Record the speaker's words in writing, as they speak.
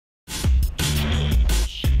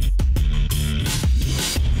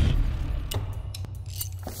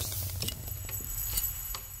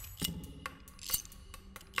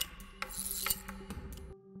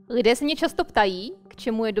Lidé se mě často ptají, k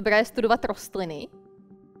čemu je dobré studovat rostliny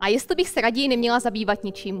a jestli bych se raději neměla zabývat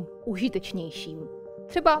něčím užitečnějším,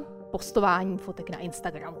 třeba postováním fotek na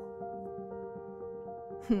Instagramu.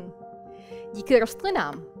 Díky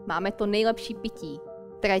rostlinám máme to nejlepší pití,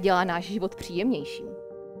 které dělá náš život příjemnějším.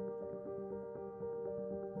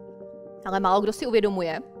 Ale málo kdo si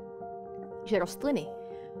uvědomuje, že rostliny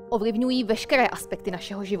ovlivňují veškeré aspekty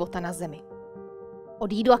našeho života na Zemi.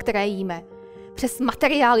 Od jídla, které jíme, přes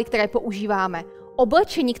materiály, které používáme,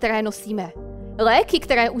 oblečení, které nosíme, léky,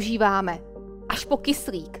 které užíváme, až po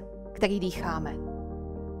kyslík, který dýcháme.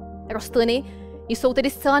 Rostliny jsou tedy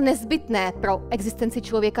zcela nezbytné pro existenci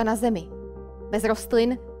člověka na Zemi. Bez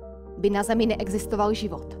rostlin by na Zemi neexistoval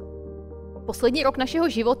život. Poslední rok našeho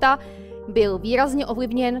života byl výrazně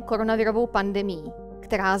ovlivněn koronavirovou pandemií,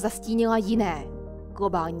 která zastínila jiné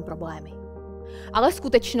globální problémy. Ale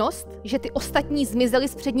skutečnost, že ty ostatní zmizely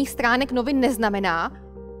z předních stránek novin, neznamená,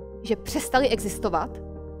 že přestaly existovat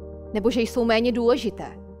nebo že jsou méně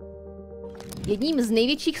důležité. Jedním z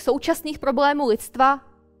největších současných problémů lidstva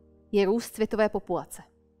je růst světové populace.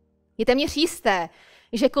 Je téměř jisté,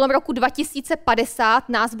 že kolem roku 2050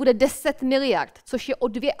 nás bude 10 miliard, což je o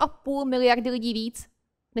 2,5 miliardy lidí víc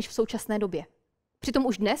než v současné době. Přitom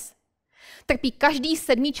už dnes trpí každý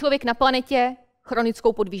 7. člověk na planetě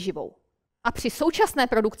chronickou podvýživou. A při současné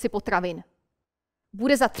produkci potravin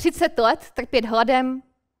bude za 30 let trpět hladem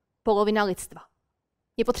polovina lidstva.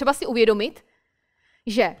 Je potřeba si uvědomit,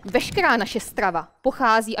 že veškerá naše strava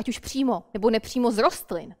pochází ať už přímo nebo nepřímo z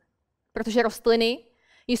rostlin, protože rostliny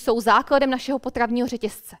jsou základem našeho potravního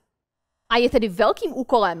řetězce. A je tedy velkým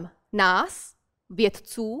úkolem nás,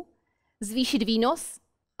 vědců, zvýšit výnos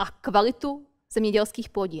a kvalitu zemědělských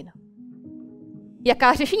plodin.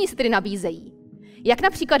 Jaká řešení se tedy nabízejí? Jak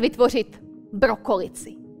například vytvořit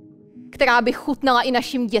brokolici, která by chutnala i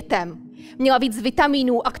našim dětem, měla víc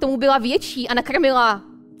vitamínů a k tomu byla větší a nakrmila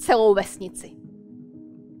celou vesnici.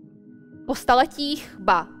 Po staletích,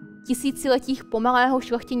 ba tisíciletích pomalého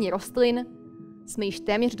šlechtění rostlin jsme již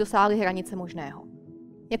téměř dosáhli hranice možného.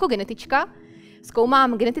 Jako genetička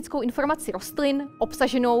zkoumám genetickou informaci rostlin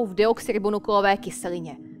obsaženou v deoxyribonuklové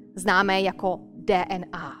kyselině, známé jako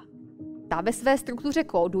DNA. Ta ve své struktuře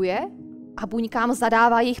kóduje a buňkám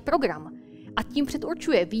zadává jejich program a tím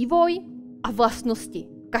předurčuje vývoj a vlastnosti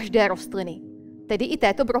každé rostliny, tedy i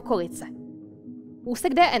této brokolice.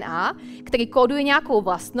 Úsek DNA, který kóduje nějakou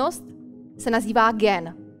vlastnost, se nazývá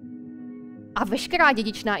gen. A veškerá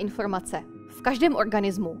dědičná informace v každém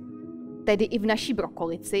organismu, tedy i v naší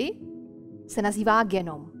brokolici, se nazývá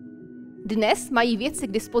genom. Dnes mají vědci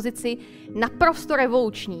k dispozici naprosto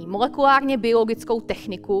revoluční molekulárně biologickou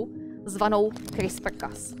techniku zvanou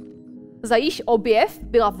CRISPR-Cas. Za jejíž objev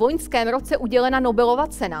byla v loňském roce udělena Nobelova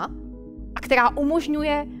cena, a která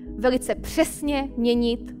umožňuje velice přesně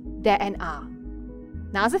měnit DNA.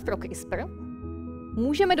 Název pro CRISPR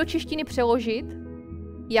můžeme do češtiny přeložit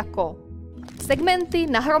jako segmenty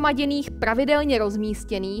nahromaděných pravidelně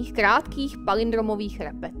rozmístěných krátkých palindromových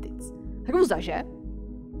repetic. Hrůza, že?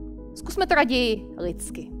 Zkusme to raději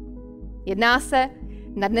lidsky. Jedná se,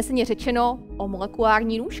 nadneseně řečeno, o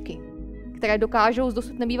molekulární nůžky, které dokážou s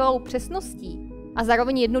dosud nebývalou přesností a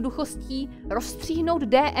zároveň jednoduchostí rozstříhnout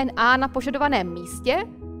DNA na požadovaném místě,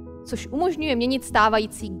 což umožňuje měnit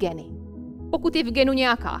stávající geny. Pokud je v genu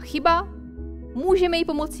nějaká chyba, můžeme ji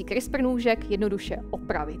pomocí CRISPR nůžek jednoduše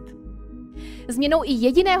opravit. Změnou i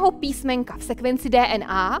jediného písmenka v sekvenci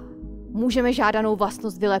DNA můžeme žádanou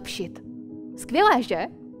vlastnost vylepšit. Skvělé, že?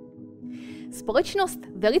 Společnost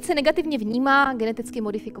velice negativně vnímá geneticky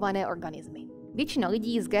modifikované organismy. Většina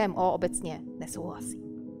lidí s GMO obecně nesouhlasí.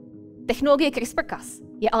 Technologie CRISPR-Cas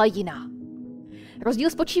je ale jiná. Rozdíl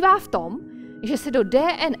spočívá v tom, že se do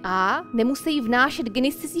DNA nemusí vnášet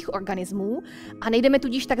geny z cizích organismů a nejdeme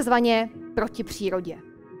tudíž takzvaně proti přírodě.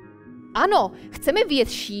 Ano, chceme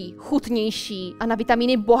větší, chutnější a na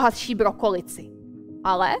vitamíny bohatší brokolici,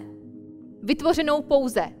 ale vytvořenou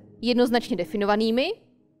pouze jednoznačně definovanými,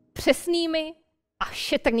 přesnými a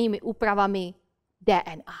šetrnými úpravami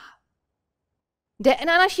DNA.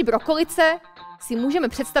 DNA naší brokolice si můžeme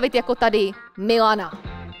představit jako tady Milana.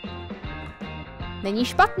 Není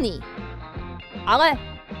špatný, ale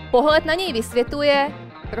pohled na něj vysvětluje,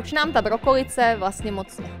 proč nám ta brokolice vlastně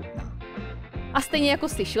moc nechutná. A stejně jako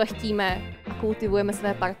si šlechtíme a kultivujeme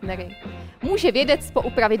své partnery, může vědec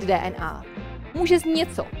poupravit DNA. Může z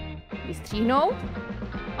něco vystříhnout,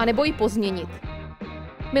 anebo ji pozměnit.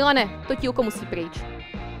 Milane, to tílko musí pryč.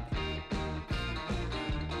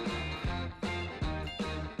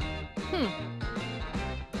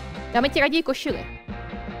 Dáme ti raději košili.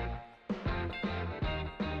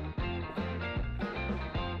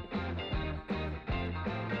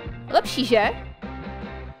 lepší, že?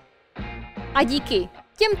 A díky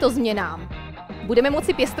těmto změnám budeme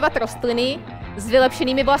moci pěstovat rostliny s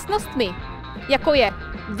vylepšenými vlastnostmi, jako je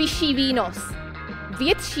vyšší výnos,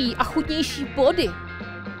 větší a chutnější plody,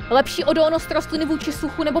 lepší odolnost rostliny vůči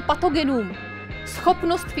suchu nebo patogenům,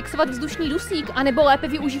 schopnost fixovat vzdušný dusík anebo lépe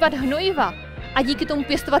využívat hnojiva a díky tomu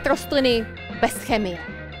pěstovat rostliny bez chemie.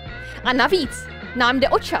 A navíc nám jde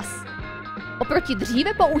o čas. Oproti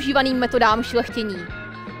dříve používaným metodám šlechtění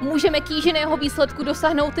můžeme kýženého výsledku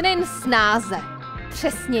dosáhnout nejen snáze,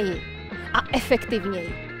 přesněji a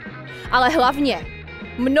efektivněji, ale hlavně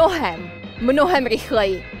mnohem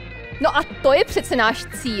rychleji. No a to je přece náš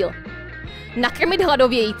cíl. Nakrmit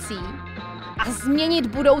hladovějící a změnit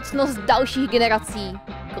budoucnost dalších generací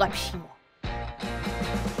k lepšímu.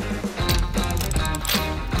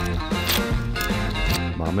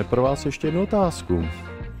 Máme pro vás ještě jednu otázku.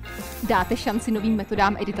 Dáte šanci novým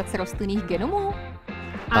metodám editace rostlinných genomů?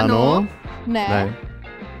 Ano? Ne?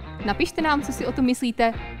 Napište nám, co si o tom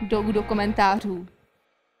myslíte dolů do komentářů.